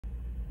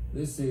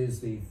This is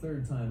the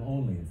third time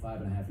only in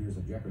 5.5 years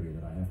of Jeopardy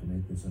that I have to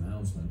make this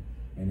announcement,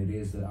 and it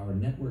is that our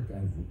network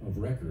of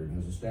record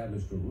has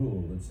established a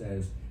rule that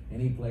says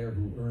any player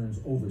who earns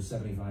over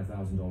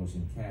 $75,000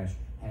 in cash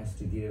has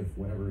to give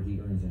whatever he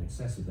earns in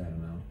excess of that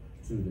amount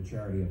to the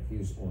charity of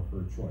his or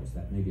her choice.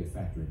 That may be a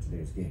factor in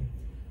today's game.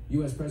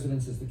 U.S.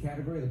 presidents is the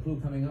category. The clue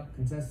coming up,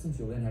 contestants,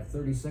 you'll then have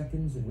 30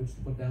 seconds in which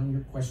to put down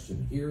your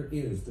question. Here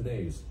is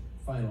today's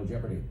Final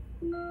Jeopardy.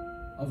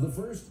 Of the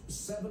first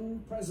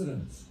 7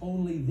 presidents,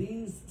 only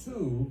these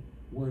 2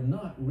 were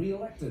not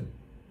re-elected.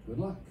 Good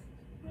luck.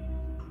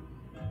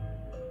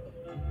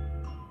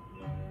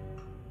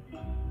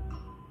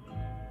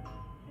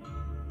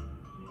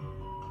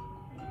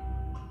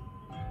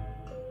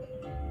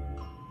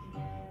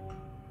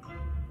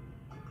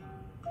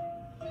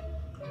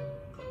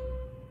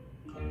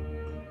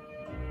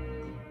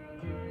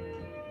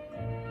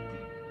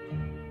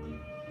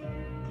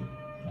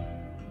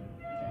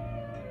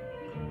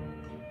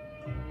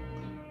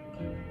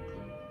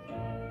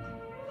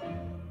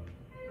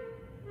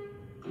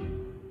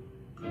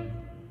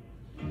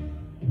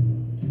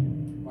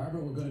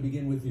 Barbara, we're going to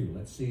begin with you.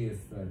 Let's see if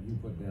you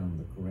put down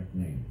the correct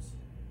names.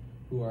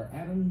 Who are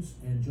Adams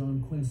and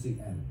John Quincy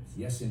Adams?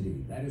 Yes,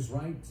 indeed. That is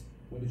right.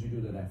 What did you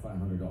do to that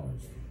 $500?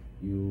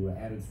 You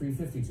added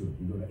 $350 to it.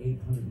 You go to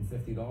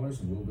 $850,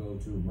 and we'll go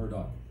to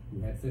Murdoch,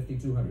 who had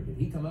 $5,200. Did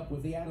he come up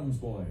with the Adams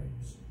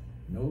boys?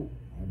 No,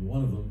 I had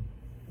one of them,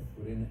 but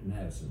put in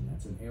Madison.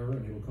 That's an error,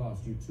 and it'll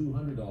cost you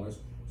 $200,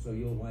 so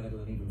you'll wind up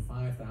with an even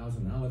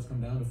 $5,000. Now let's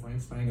come down to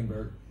Frank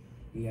Spangenberg.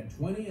 He had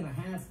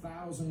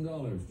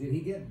 $20,500. Did he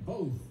get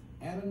both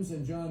Adams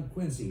and John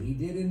Quincy? He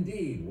did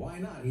indeed. Why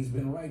not? He's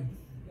been right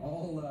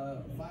all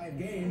 5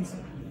 games.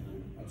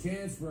 A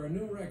chance for a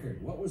new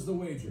record. What was the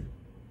wager?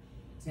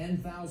 $10,100.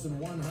 A new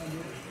one-day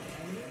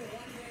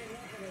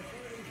record of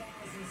 $30,600.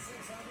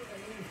 A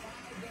new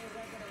 5-day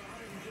record of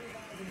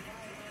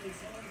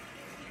 $102,597.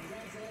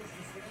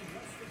 Congratulations, Frank.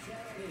 What's the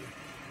charity?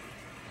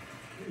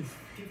 It's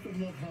Gift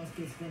of Love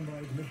Hospice run by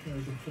the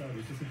Missionaries of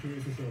Charity, Sister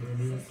Teresa's order in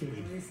New York City.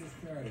 Sister Teresa's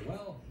charity.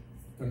 Well,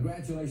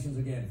 congratulations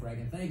again, Frank,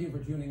 and thank you for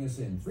tuning us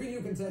in. 3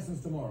 new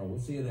contestants tomorrow. We'll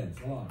see you then.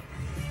 So long.